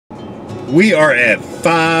We are at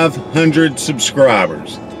 500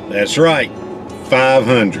 subscribers. That's right,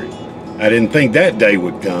 500. I didn't think that day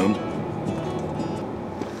would come.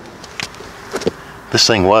 This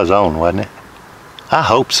thing was on, wasn't it? I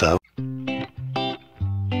hope so.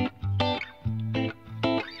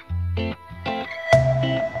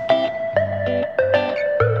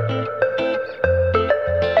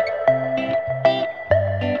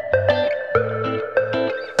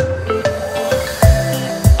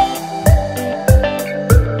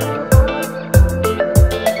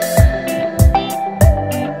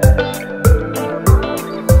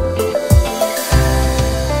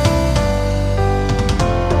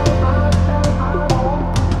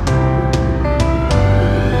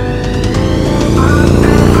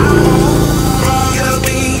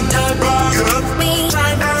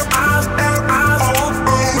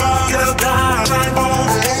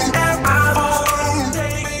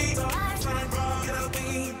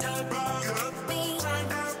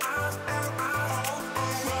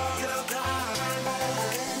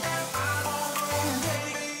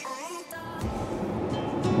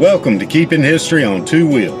 Welcome to Keeping History on Two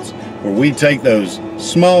Wheels, where we take those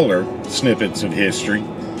smaller snippets of history,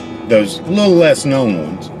 those little less known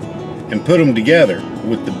ones, and put them together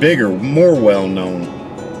with the bigger, more well-known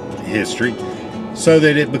history so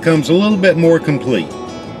that it becomes a little bit more complete.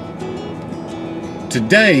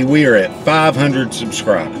 Today we are at 500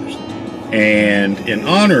 subscribers, and in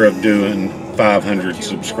honor of doing 500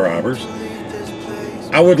 subscribers,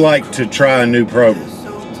 I would like to try a new program,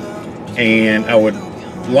 and I would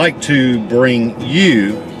like to bring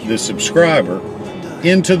you, the subscriber,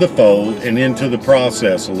 into the fold and into the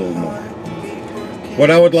process a little more.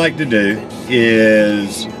 What I would like to do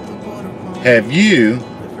is have you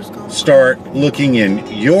start looking in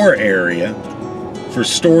your area for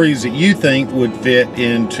stories that you think would fit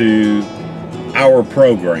into our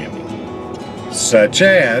programming. Such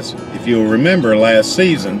as, if you'll remember last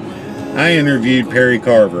season, I interviewed Perry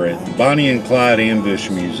Carver at the Bonnie and Clyde Ambush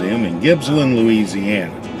Museum in Gippsland,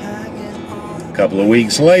 Louisiana. A couple of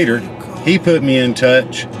weeks later, he put me in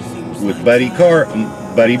touch with Buddy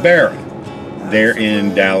Barra there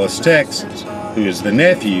in Dallas, Texas, who is the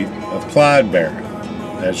nephew of Clyde Barra.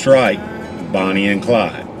 That's right, Bonnie and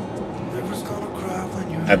Clyde.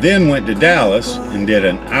 I then went to Dallas and did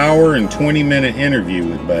an hour and 20-minute interview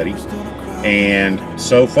with Buddy, and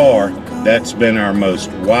so far, that's been our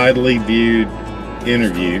most widely viewed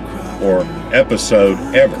interview or episode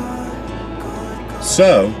ever.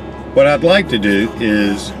 So, what I'd like to do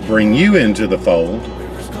is bring you into the fold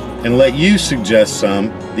and let you suggest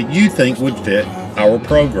some that you think would fit our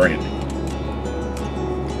programming.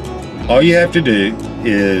 All you have to do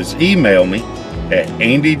is email me at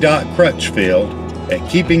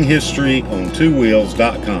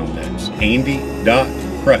Andy.crutchfield@keepinghistoryontwowheels.com. That's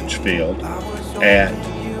Andy.crutchfield at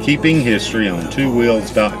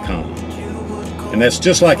keepinghistoryontwowheels.com. And that's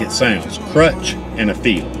just like it sounds, crutch and a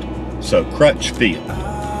field. So Crutchfield.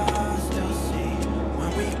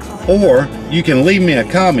 Or you can leave me a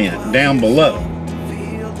comment down below.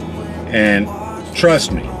 And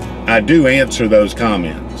trust me, I do answer those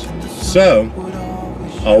comments. So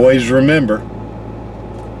always remember,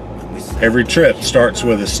 every trip starts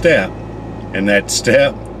with a step, and that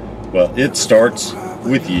step, well, it starts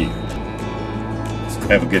with you.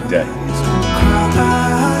 Have a good day.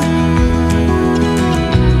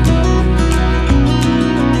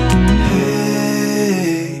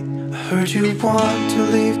 Hey, I heard you want to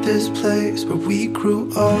leave this place where we grew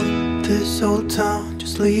up. This old town,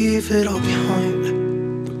 just leave it all behind.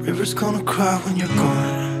 The river's gonna cry when you're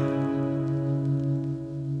gone.